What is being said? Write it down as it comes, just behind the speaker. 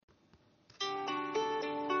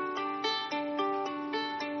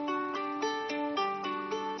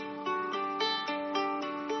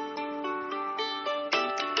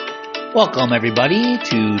Welcome, everybody,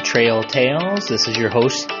 to Trail Tales. This is your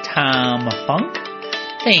host, Tom Funk.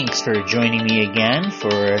 Thanks for joining me again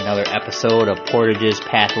for another episode of Portages,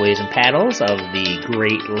 Pathways, and Paddles of the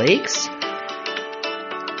Great Lakes.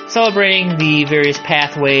 Celebrating the various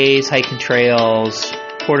pathways, hiking trails,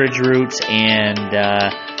 portage routes, and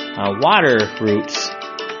water routes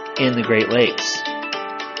in the Great Lakes.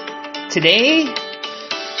 Today,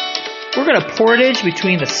 we're going to portage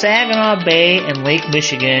between the Saginaw Bay and Lake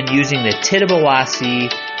Michigan using the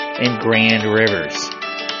Shiawasee and Grand Rivers.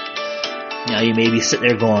 Now you may be sitting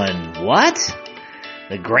there going, what?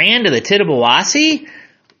 The Grand to the Shiawasee?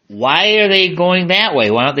 Why are they going that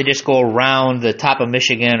way? Why don't they just go around the top of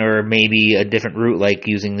Michigan or maybe a different route like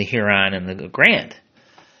using the Huron and the Grand?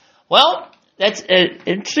 Well, that's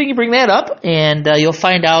interesting you bring that up, and you'll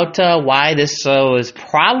find out why this was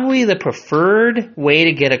probably the preferred way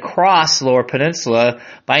to get across the Lower Peninsula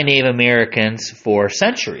by Native Americans for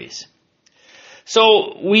centuries.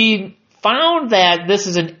 So we found that this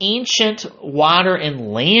is an ancient water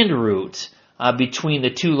and land route between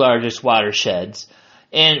the two largest watersheds,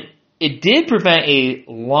 and it did prevent a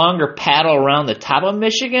longer paddle around the top of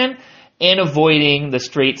Michigan and avoiding the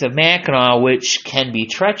Straits of Mackinac, which can be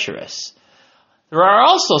treacherous. There are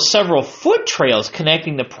also several foot trails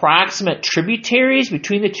connecting the proximate tributaries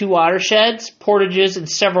between the two watersheds, portages, and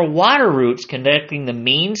several water routes connecting the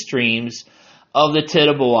main streams of the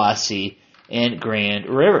Shiawasee and Grand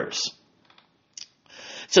Rivers.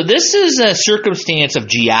 So this is a circumstance of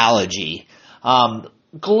geology.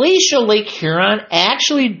 Glacial Lake Huron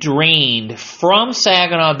actually drained from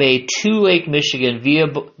Saginaw Bay to Lake Michigan via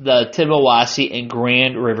the Shiawasee and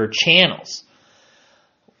Grand River channels.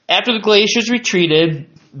 After the glaciers retreated,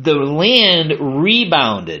 the land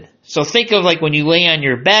rebounded. So think of like when you lay on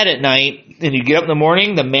your bed at night and you get up in the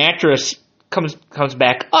morning, the mattress comes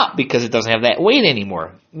back up because it doesn't have that weight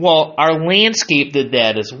anymore. Well, our landscape did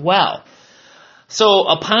that as well. So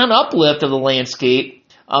upon uplift of the landscape,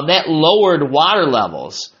 that lowered water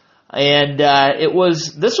levels. And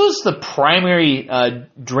this was the primary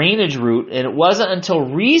drainage route, and it wasn't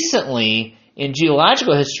until recently in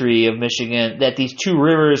geological history of Michigan that these two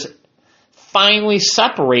rivers finally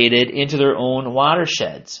separated into their own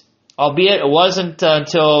watersheds. Albeit it wasn't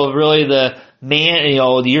until really the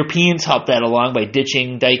Europeans helped that along by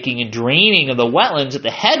ditching, diking, and draining of the wetlands at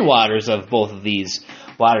the headwaters of both of these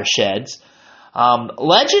watersheds.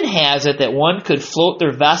 Legend has it that one could float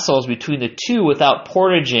their vessels between the two without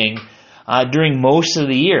portaging during most of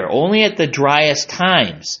the year. Only at the driest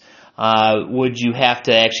times would you have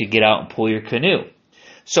to actually get out and pull your canoe.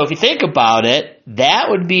 So if you think about it, that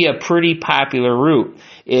would be a pretty popular route.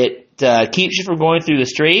 It keeps you from going through the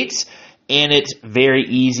straits, and it's very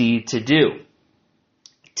easy to do.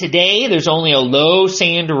 Today, there's only a low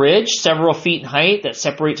sand ridge, several feet in height, that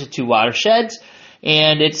separates the two watersheds,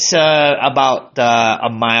 and it's about a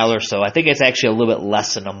mile or so. I think it's actually a little bit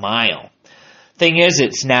less than a mile. Thing is,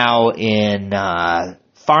 it's now in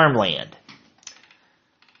farmland.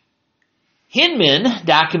 Hinman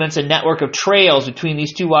documents a network of trails between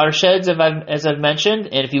these two watersheds, as I've mentioned,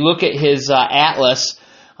 and if you look at his atlas,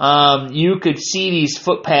 you could see these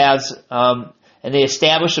footpaths, and they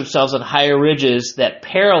established themselves on higher ridges that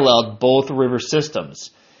paralleled both river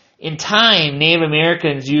systems. In time, Native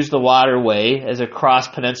Americans used the waterway as a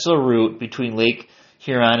cross-peninsula route between Lake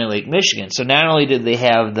Huron and Lake Michigan. So not only did they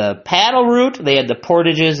have the paddle route, they had the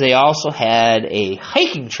portages, they also had a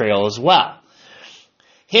hiking trail as well.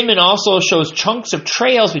 Hinman also shows chunks of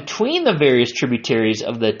trails between the various tributaries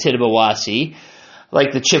of the Shiawasee,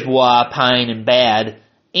 like the Chippewa, Pine, and Bad,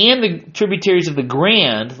 and the tributaries of the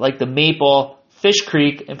Grand, like the Maple, Fish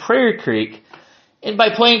Creek, and Prairie Creek. And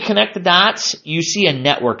by playing connect the dots, you see a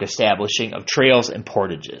network establishing of trails and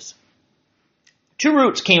portages. Two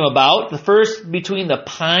routes came about, the first between the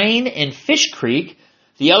Pine and Fish Creek,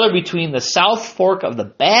 the other between the South Fork of the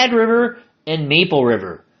Bad River and Maple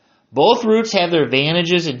River. Both routes have their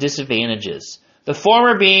advantages and disadvantages, the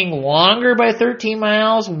former being longer by 13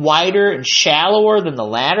 miles, wider and shallower than the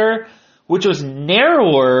latter, which was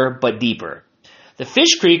narrower but deeper. The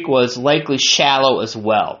Fish Creek was likely shallow as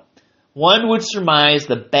well. One would surmise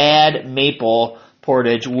the Bad Maple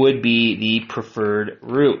portage would be the preferred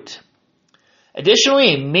route.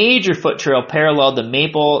 Additionally, a major foot trail paralleled the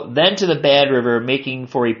Maple, then to the Bad River, making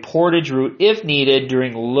for a portage route if needed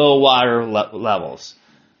during low water levels.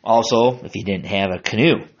 Also, if you didn't have a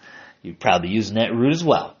canoe, you'd probably be using that route as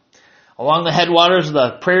well. Along the headwaters of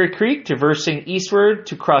the Prairie Creek, traversing eastward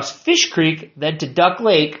to cross Fish Creek, then to Duck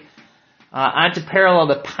Lake, on to parallel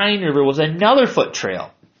the Pine River was another foot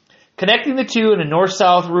trail. Connecting the two in a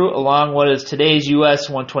north-south route along what is today's US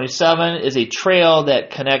 127 is a trail that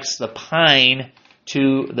connects the pine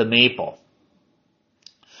to the maple.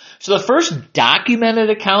 So the first documented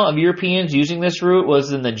account of Europeans using this route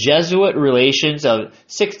was in the Jesuit relations of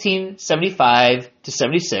 1675 to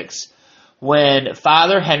 76, when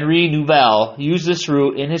Father Henri Nouvel used this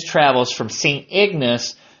route in his travels from St.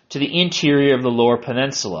 Ignace to the interior of the Lower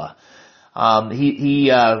Peninsula. He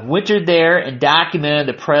wintered there and documented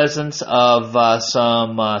the presence of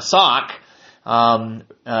some Sauk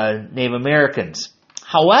Native Americans.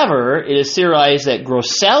 However, it is theorized that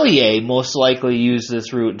Groseilliers most likely used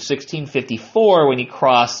this route in 1654 when he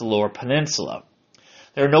crossed the Lower Peninsula.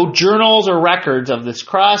 There are no journals or records of this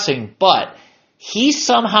crossing, but he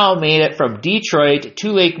somehow made it from Detroit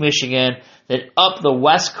to Lake Michigan, then up the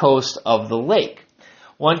west coast of the lake.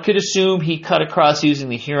 One could assume he cut across using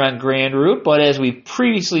the Huron Grand Route, but as we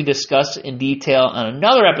previously discussed in detail on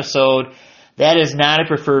another episode, that is not a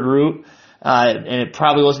preferred route, and it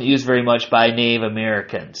probably wasn't used very much by Native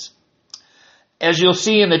Americans. As you'll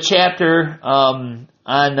see in the chapter on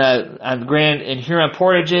the Grand and Huron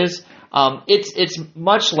Portages, it's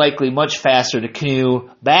much faster to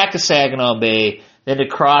canoe back to Saginaw Bay than to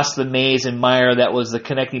cross the maze and mire that was the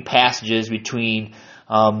connecting passages between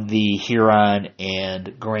the Huron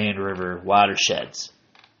and Grand River watersheds.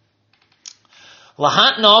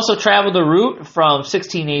 Lahontan also traveled the route from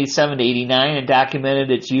 1687 to 89 and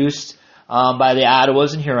documented its use by the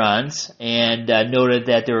Ottawas and Hurons, and noted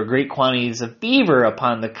that there were great quantities of beaver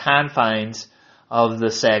upon the confines of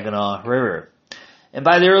the Saginaw River. And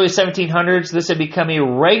by the early 1700s, this had become a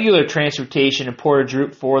regular transportation and portage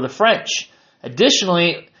route for the French.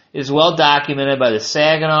 Additionally, it is well documented by the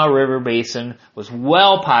Saginaw River Basin was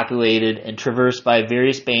well populated and traversed by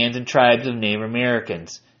various bands and tribes of Native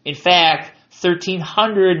Americans. In fact,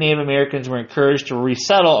 1,300 Native Americans were encouraged to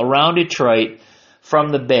resettle around Detroit from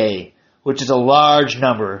the bay, which is a large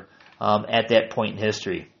number at that point in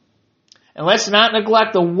history. And let's not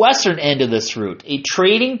neglect the western end of this route. A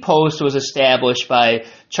trading post was established by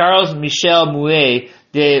Charles Michel Mouet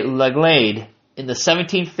de Laglade in the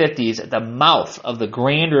 1750s at the mouth of the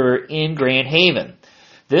Grand River in Grand Haven.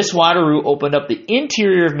 This water route opened up the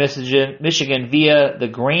interior of Michigan via the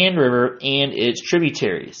Grand River and its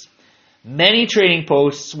tributaries. Many trading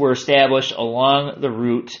posts were established along the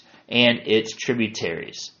route and its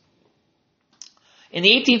tributaries. In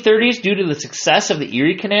the 1830s, due to the success of the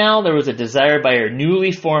Erie Canal, there was a desire by our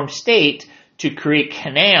newly formed state to create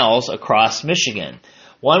canals across Michigan.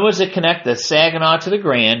 One was to connect the Saginaw to the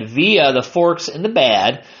Grand via the forks in the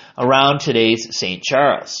Bad around today's St.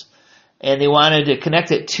 Charles. And they wanted to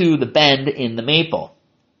connect it to the bend in the Maple.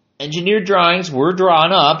 Engineered drawings were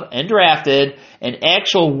drawn up and drafted, and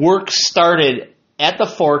actual work started at the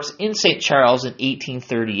forks in St. Charles in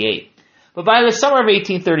 1838. But by the summer of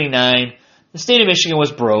 1839, the state of Michigan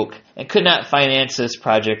was broke and could not finance this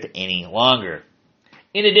project any longer.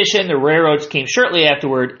 In addition, the railroads came shortly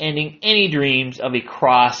afterward, ending any dreams of a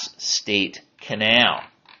cross-state canal.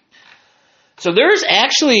 So there's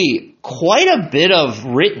actually quite a bit of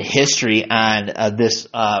written history on this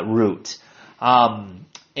route.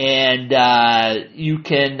 You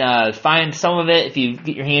can find some of it if you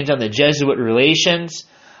get your hands on the Jesuit relations.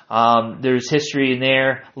 There's history in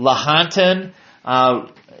there. Lahontan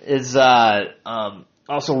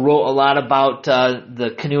also wrote a lot about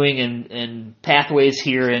the canoeing and pathways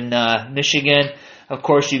here in Michigan. Of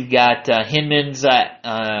course, you've got Hinman's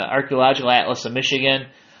Archaeological Atlas of Michigan.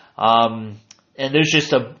 And there's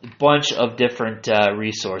just a bunch of different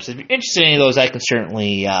resources. If you're interested in any of those, I can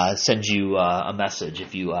certainly send you a message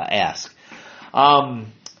if you ask.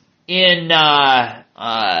 In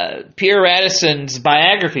Pierre Radisson's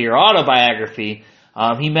biography or autobiography,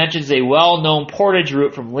 he mentions a well-known portage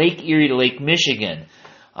route from Lake Erie to Lake Michigan.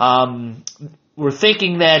 We're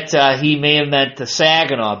thinking that he may have meant the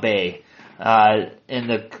Saginaw Bay in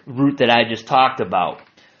the route that I just talked about.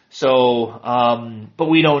 So, but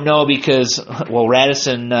we don't know because,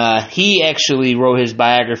 Radisson, he actually wrote his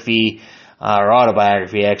biography, or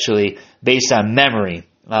autobiography actually, based on memory.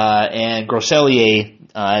 And Groseilliers,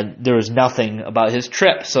 there was nothing about his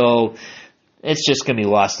trip, so it's just going to be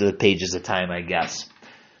lost to the pages of time, I guess.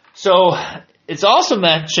 So, it's also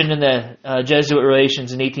mentioned in the Jesuit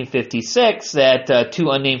Relations in 1856 that two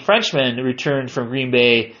unnamed Frenchmen returned from Green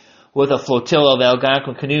Bay with a flotilla of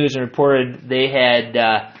Algonquin canoes and reported they had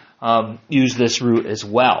used this route as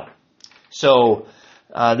well. So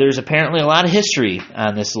there's apparently a lot of history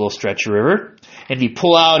on this little stretch of river. And if you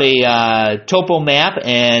pull out a topo map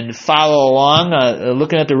and follow along,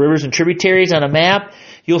 looking at the rivers and tributaries on a map,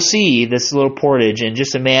 you'll see this little portage, and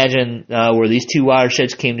just imagine where these two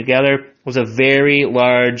watersheds came together was a very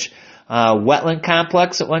large wetland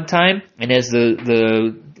complex at one time, and as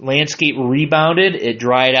the landscape rebounded, it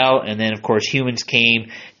dried out, and then of course humans came,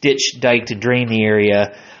 ditched, diked, and drained the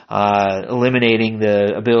area, eliminating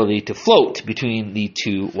the ability to float between the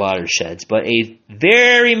two watersheds. But a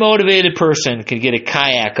very motivated person could get a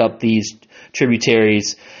kayak up these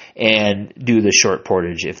tributaries and do the short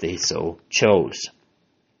portage if they so chose.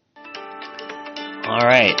 All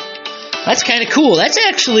right. That's kind of cool. That's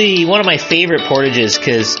actually one of my favorite portages,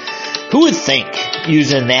 because who would think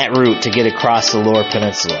using that route to get across the Lower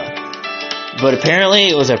Peninsula? But apparently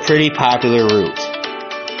it was a pretty popular route.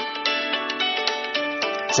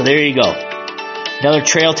 So there you go. Another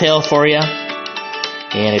trail tale for you.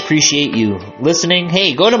 And I appreciate you listening.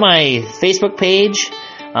 Hey, go to my Facebook page,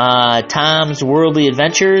 Tom's Worldly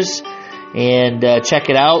Adventures, and check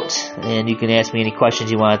it out. And you can ask me any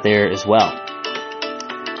questions you want there as well.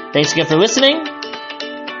 Thanks again for listening,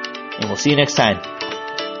 and we'll see you next time.